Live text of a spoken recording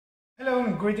Hello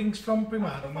and greetings from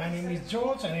Primato. My name is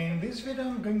George and in this video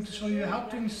I'm going to show you how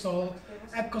to install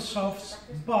EcoSoft's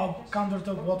Bob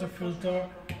countertop water filter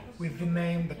with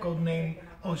the code name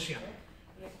Ocean,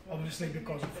 obviously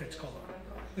because of its color.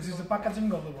 This is the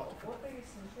packaging of the water filter.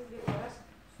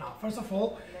 Now, first of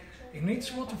all, in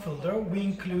each water filter we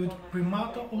include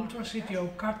Primato Ultra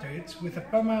CTO cartridge with a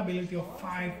permeability of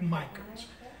 5 microns.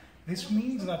 This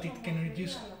means that it can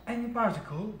reduce any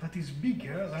particle that is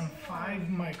bigger than 5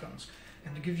 microns.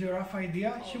 And to give you a rough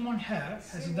idea, human hair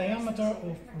has a diameter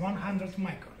of 100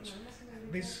 microns.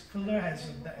 This filter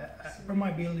has a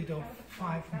permeability of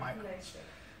 5 microns.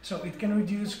 So it can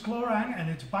reduce chlorine and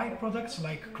its byproducts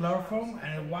like chloroform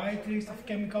and a wide list of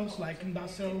chemicals like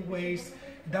industrial waste,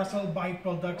 industrial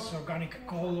byproducts, organic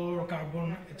color,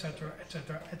 carbon, etc.,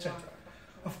 etc., etc.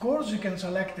 Of course, you can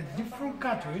select a different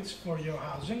cartridge for your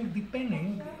housing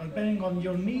depending on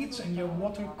your needs and your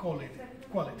water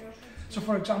quality. So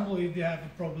for example, if you have a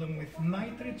problem with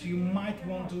nitrates, you might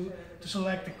want to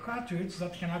select a cartridge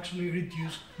that can actually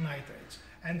reduce nitrates,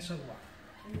 and so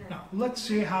on. Now, let's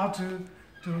see how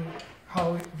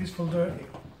this filter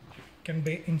can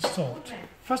be installed.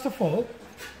 First of all,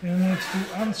 you need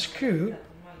to unscrew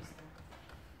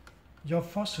your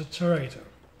faucet serrator.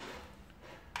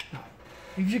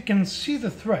 If you can see the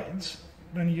threads,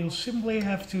 then you'll simply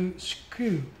have to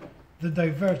screw the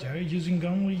diverter using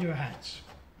only your hands.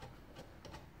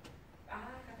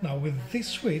 Now with this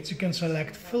switch you can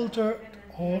select filtered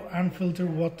or unfiltered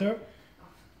water,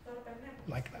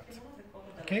 like that.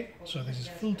 Okay, so this is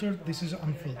filtered, this is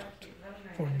unfiltered,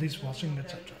 for dishwashing,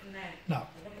 etc. Now,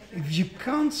 if you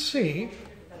can't see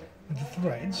the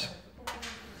threads,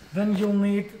 then you'll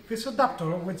need this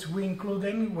adapter, which we include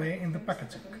anyway in the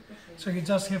packaging. So you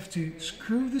just have to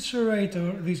screw this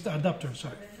adapter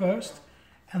first,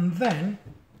 and then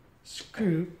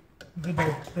screw the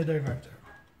diverter.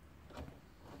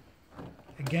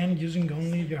 Again, using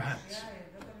only your hands.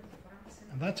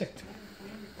 And that's it.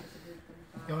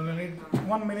 You only need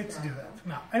 1 minute to do that.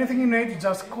 Now, anything you need,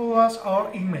 just call us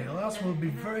or email us. We'll be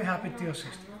very happy to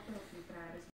assist you.